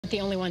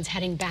the only ones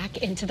heading back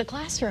into the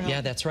classroom.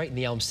 Yeah, that's right. In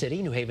the Elm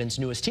City, New Haven's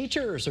newest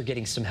teachers are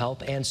getting some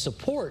help and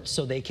support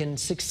so they can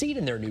succeed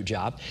in their new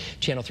job.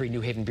 Channel 3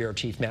 New Haven Bureau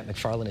Chief Matt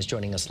McFarland is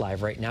joining us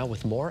live right now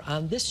with more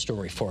on this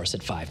story for us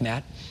at 5.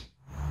 Matt?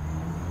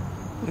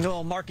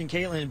 Well, Mark and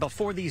Caitlin,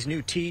 before these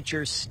new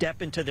teachers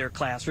step into their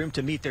classroom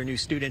to meet their new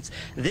students,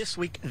 this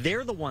week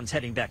they're the ones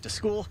heading back to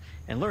school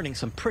and learning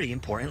some pretty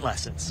important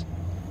lessons.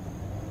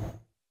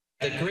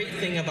 The great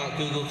thing about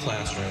Google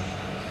Classroom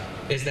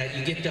is that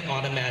you get the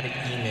automatic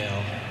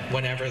email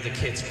whenever the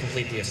kids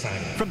complete the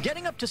assignment. From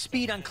getting up to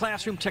speed on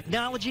classroom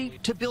technology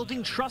to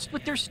building trust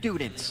with their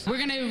students. We're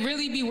going to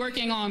really be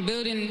working on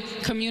building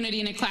community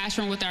in the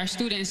classroom with our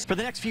students. For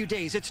the next few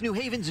days, it's New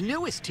Haven's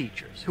newest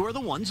teachers who are the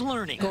ones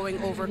learning.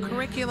 Going over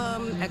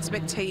curriculum,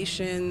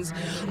 expectations,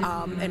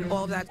 and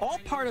all that. All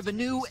part of a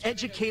new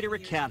Educator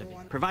Academy,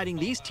 providing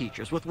these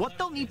teachers with what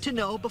they'll need to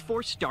know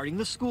before starting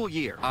the school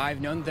year.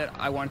 I've known that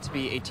I wanted to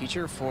be a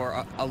teacher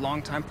for a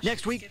long time.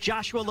 Next week,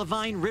 Joshua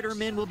Levine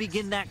Ritterman will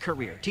begin that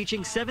career,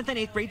 teaching 7th and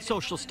 8th grade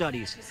social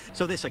studies.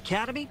 So this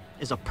academy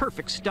is a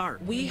perfect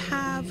start. We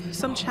have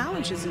some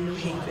challenges in New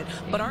Haven,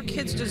 but our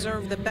kids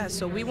deserve the best.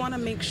 So we want to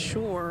make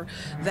sure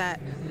that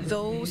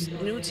those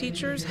new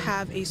teachers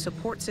have a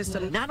support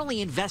system. Not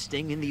only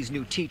investing in these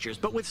new teachers,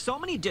 but with so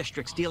many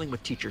districts dealing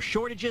with teacher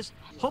shortages,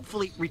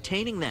 hopefully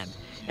retaining them.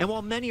 And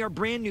while many are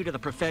brand new to the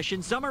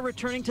profession, some are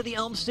returning to the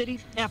Elm City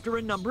after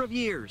a number of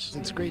years.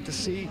 It's great to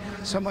see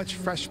so much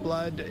fresh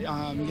blood.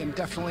 And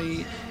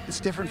definitely, it's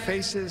different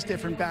faces,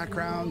 different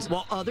backgrounds.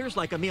 While others,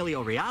 like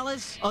Emilio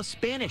Reales, a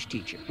Spanish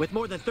teacher with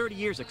more than 30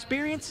 years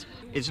experience,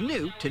 is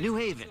new to New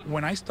Haven.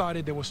 When I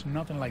started, there was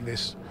nothing like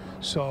this.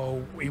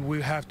 So we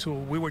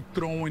were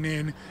throwing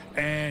in,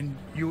 and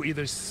you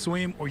either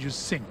swim or you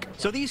sink.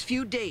 So these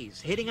few days,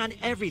 hitting on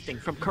everything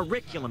from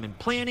curriculum and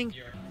planning,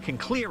 can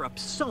clear up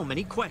so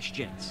many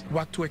questions.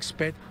 What to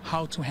expect,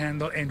 how to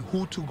handle, and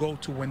who to go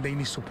to when they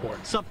need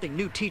support. Something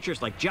new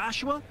teachers like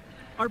Joshua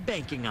are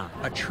banking on.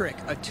 A trick,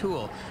 a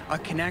tool, a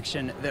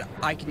connection that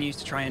I can use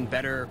to try and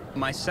better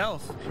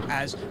myself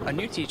as a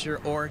new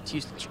teacher or to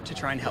use to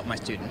try and help my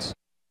students.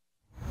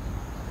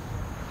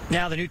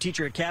 Now the new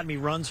Teacher Academy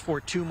runs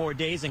for 2 more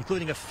days,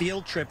 including a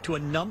field trip to a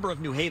number of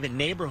New Haven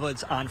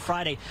neighborhoods on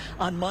Friday.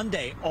 On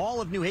Monday,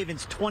 all of New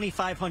Haven's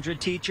 2,500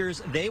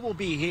 teachers, they will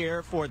be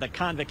here for the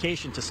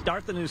convocation to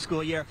start the new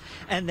school year.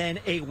 And then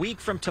a week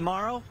from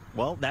tomorrow,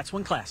 well, that's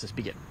when classes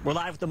begin. We're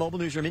live at the Mobile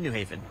Newsroom in New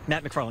Haven.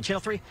 Matt McFarland, Channel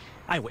 3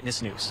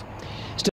 Eyewitness News.